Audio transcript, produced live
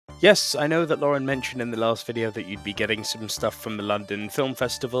Yes, I know that Lauren mentioned in the last video that you'd be getting some stuff from the London Film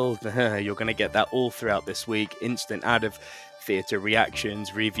Festival. You're going to get that all throughout this week. Instant out of theatre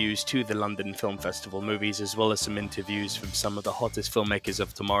reactions, reviews to the London Film Festival movies, as well as some interviews from some of the hottest filmmakers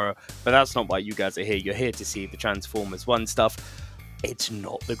of tomorrow. But that's not why you guys are here. You're here to see the Transformers 1 stuff. It's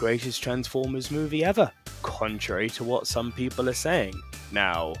not the greatest Transformers movie ever, contrary to what some people are saying.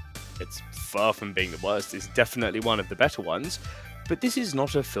 Now, it's far from being the worst. It's definitely one of the better ones. But this is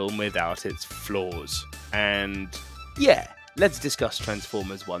not a film without its flaws. And yeah, let's discuss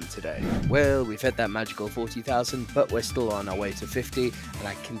Transformers 1 today. Well, we've hit that magical 40,000, but we're still on our way to 50, and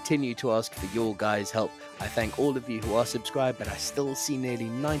I continue to ask for your guys' help. I thank all of you who are subscribed, but I still see nearly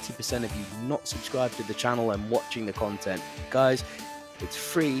 90% of you not subscribed to the channel and watching the content. Guys, it's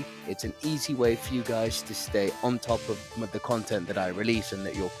free, it's an easy way for you guys to stay on top of the content that I release and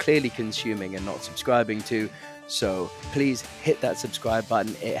that you're clearly consuming and not subscribing to. So please hit that subscribe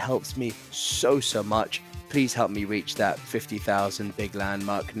button, it helps me so much. Please help me reach that 50,000 big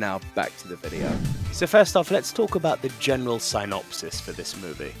landmark. Now back to the video. So first off, let's talk about the general synopsis for this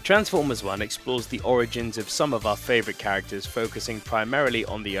movie. Transformers 1 explores the origins of some of our favourite characters, focusing primarily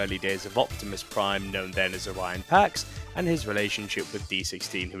on the early days of Optimus Prime, known then as Orion Pax, and his relationship with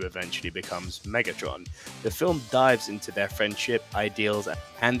D16, who eventually becomes Megatron. The film dives into their friendship, ideals,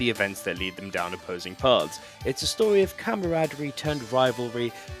 and the events that lead them down opposing paths. It's a story of camaraderie turned rivalry,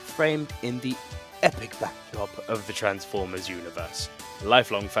 framed in the epic backdrop of the Transformers universe.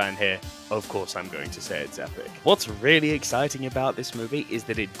 Lifelong fan here, of course I'm going to say it's epic. What's really exciting about this movie is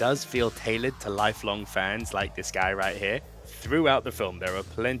that it does feel tailored to lifelong fans like this guy right here. Throughout the film, there are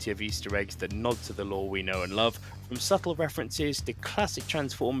plenty of Easter eggs that nod to the lore we know and love, from subtle references to classic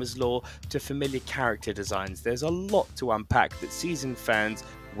Transformers lore to familiar character designs. There's a lot to unpack that seasoned fans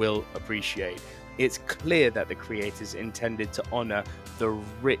will appreciate. It's clear that the creators intended to honor the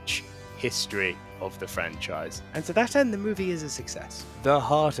rich history of the franchise, and to that end the movie is a success. The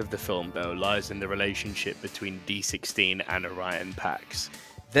heart of the film though lies in the relationship between D16 and Orion Pax.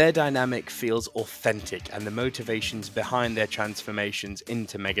 Their dynamic feels authentic, and the motivations behind their transformations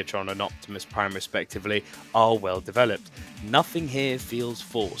into Megatron and Optimus Prime respectively are well developed. Nothing here feels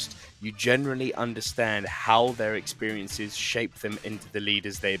forced. You generally understand how their experiences shape them into the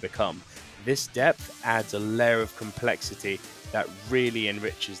leaders they become. This depth adds a layer of complexity that really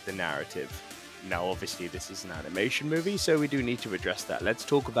enriches the narrative. Now obviously this is an animation movie, so we do need to address that. Let's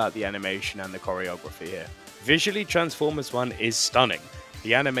talk about the animation and the choreography here. Visually, Transformers 1 is stunning.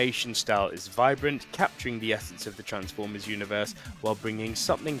 The animation style is vibrant, capturing the essence of the Transformers universe while bringing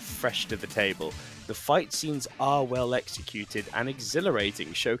something fresh to the table. The fight scenes are well executed and exhilarating,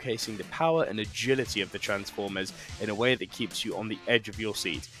 showcasing the power and agility of the Transformers in a way that keeps you on the edge of your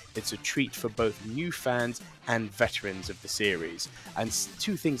seat. It's a treat for both new fans and veterans of the series. And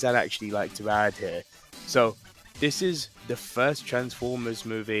two things I'd actually like to add here. So, this is the first Transformers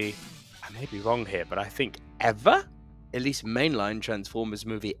movie, I may be wrong here, but I think ever? At least mainline Transformers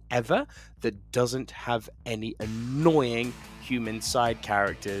movie ever that doesn't have any annoying human side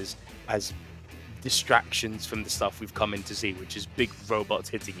characters as distractions from the stuff we've come in to see, which is big robots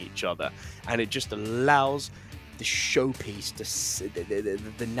hitting each other. And it just allows the showpiece,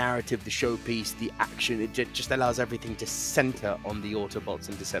 the narrative, the showpiece, the action, it just allows everything to center on the Autobots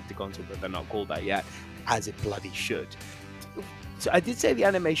and Decepticons, although they're not called that yet, as it bloody should. So I did say the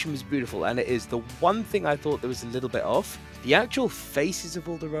animation was beautiful, and it is. The one thing I thought that was a little bit off, the actual faces of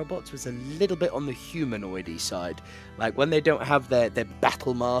all the robots was a little bit on the humanoid-y side. Like when they don't have their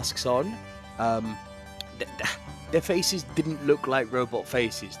battle masks on, their faces didn't look like robot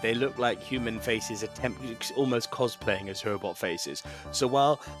faces. They looked like human faces, almost cosplaying as robot faces. So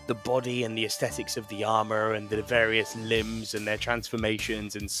while the body and the aesthetics of the armor and the various limbs and their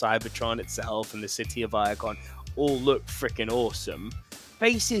transformations and Cybertron itself and the city of Iacon all look freaking awesome,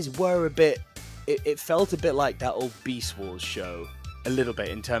 faces were a bit, it felt a bit like that old Beast Wars show, a little bit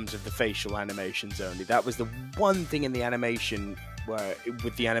in terms of the facial animations only. That was the one thing in the animation where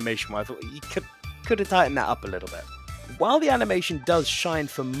I thought you could have tightened that up a little bit. While the animation does shine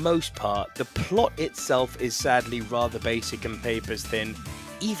for most part, the plot itself is sadly rather basic and papers thin,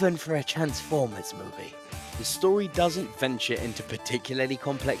 even for a Transformers movie. The story doesn't venture into particularly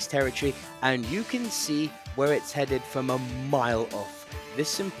complex territory, and you can see where it's headed from a mile off. This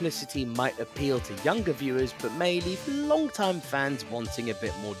simplicity might appeal to younger viewers, but may leave long-time fans wanting a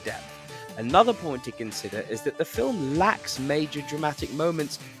bit more depth. Another point to consider is that the film lacks major dramatic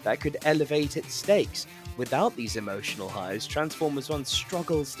moments that could elevate its stakes. Without these emotional highs, Transformers 1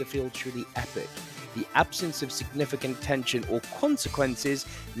 struggles to feel truly epic. The absence of significant tension or consequences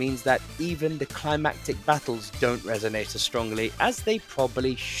means that even the climactic battles don't resonate as strongly as they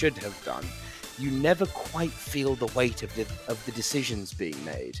probably should have done. You never quite feel the weight of the decisions being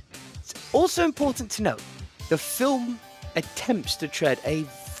made. It's also important to note, the film attempts to tread a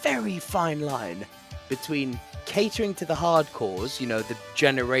very fine line between catering to the hardcores, the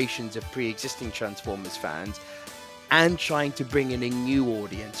generations of pre-existing Transformers fans, and trying to bring in a new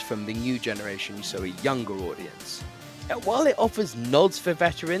audience from the new generation, so a younger audience. While it offers nods for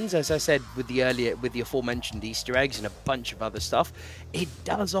veterans, as I said with the aforementioned Easter eggs and a bunch of other stuff, it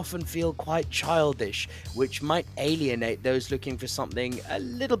does often feel quite childish, which might alienate those looking for something a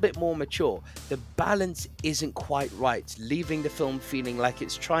little bit more mature. The balance isn't quite right, leaving the film feeling like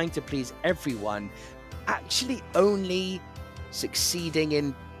it's trying to please everyone, actually only succeeding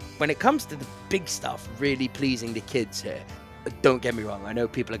in, when it comes to the big stuff, really pleasing the kids here. Don't get me wrong, I know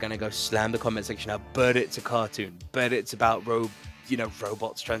people are going to go slam the comment section out, but it's a cartoon, but it's about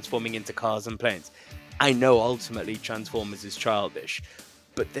robots transforming into cars and planes. I know ultimately Transformers is childish,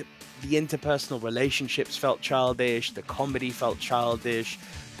 but the interpersonal relationships felt childish, the comedy felt childish,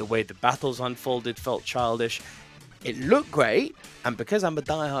 the way the battles unfolded felt childish. It looked great, and because I'm a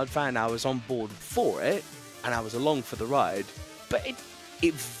diehard fan, I was on board for it, and I was along for the ride, but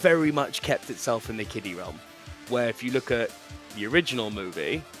it very much kept itself in the kiddie realm. Where if you look at the original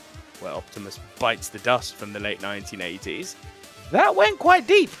movie, where Optimus bites the dust from the late 1980s, that went quite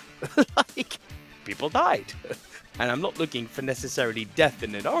deep. Like, people died. And I'm not looking for necessarily death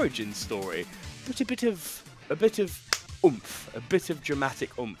in an origin story, but a bit of oomph, a bit of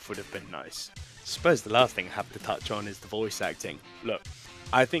dramatic oomph would have been nice. I suppose the last thing I have to touch on is the voice acting. Look,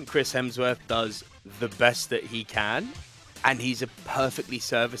 I think Chris Hemsworth does the best that he can, and he's a perfectly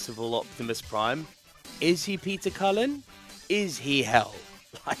serviceable Optimus Prime. Is he Peter Cullen? Is he hell?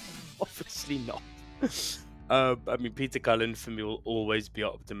 Like, obviously not. I mean, Peter Cullen for me will always be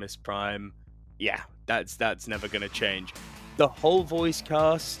Optimus Prime. Yeah, that's never going to change. The whole voice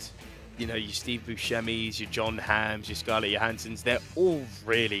cast, your Steve Buscemi's, your John Hamm's, your Scarlett Johansson's, they're all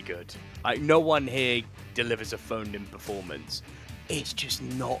really good. Like, no one here delivers a phoned-in performance. It's just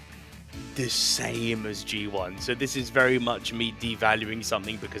not the same as G1. So this is very much me devaluing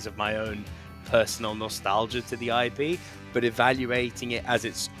something because of my own personal nostalgia to the IP, but evaluating it as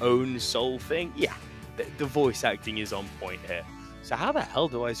its own sole thing, yeah, the voice acting is on point here. So how the hell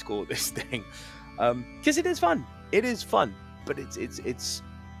do I score this thing? Because it is fun. It is fun, but it's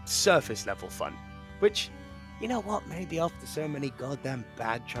surface level fun, which, you know what, maybe after so many goddamn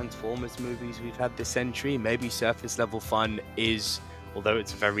bad Transformers movies we've had this century, maybe surface level fun is, although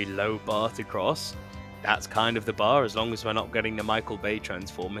it's a very low bar to cross, that's kind of the bar. As long as we're not getting the Michael Bay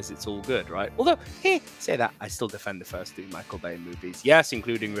Transformers, it's all good, right? Although, hey, say that, I still defend the first two Michael Bay movies. Yes,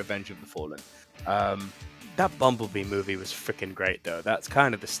 including Revenge of the Fallen. That Bumblebee movie was freaking great, though. That's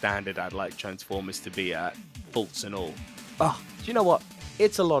kind of the standard I'd like Transformers to be at, faults and all. Oh, do you know what?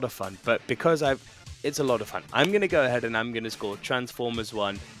 It's a lot of fun, but because it's a lot of fun, I'm going to go ahead and I'm going to score Transformers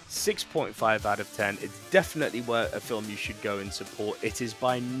 1 6.5 out of 10. It's definitely a film you should go and support. It is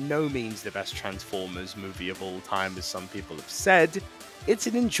by no means the best Transformers movie of all time, as some people have said. It's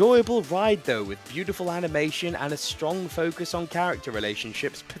an enjoyable ride, though, with beautiful animation and a strong focus on character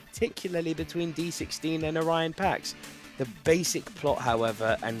relationships, particularly between D16 and Orion Pax. The basic plot,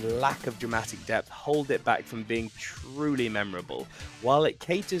 however, and lack of dramatic depth hold it back from being truly memorable. While it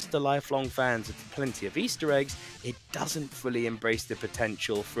caters to lifelong fans with plenty of Easter eggs, it doesn't fully embrace the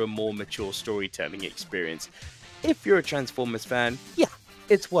potential for a more mature storytelling experience. If you're a Transformers fan, yeah,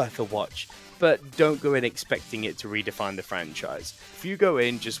 it's worth a watch, but don't go in expecting it to redefine the franchise. If you go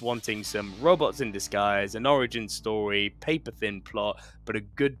in just wanting some robots in disguise, an origin story, paper-thin plot, but a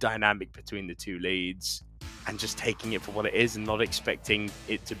good dynamic between the two leads, and just taking it for what it is and not expecting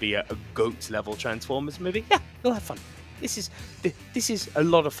it to be a GOAT-level Transformers movie, yeah, you'll have fun. This is a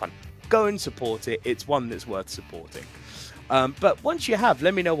lot of fun. Go and support it. It's one that's worth supporting. But once you have,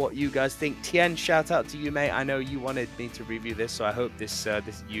 let me know what you guys think. Tien, shout out to you, mate. I know you wanted me to review this, so I hope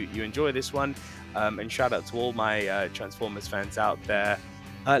you enjoy this one. And shout out to all my Transformers fans out there.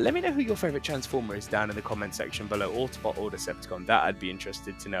 Let me know who your favorite Transformer is down in the comment section below, Autobot or Decepticon. That I'd be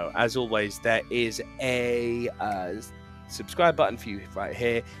interested to know. As always, there is a subscribe button for you right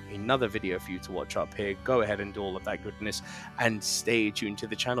here, another video for you to watch up here. Go ahead and do all of that goodness, and stay tuned to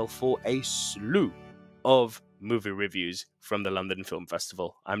the channel for a slew of movie reviews from the London Film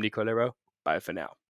Festival. I'm Nico Lero. Bye for now.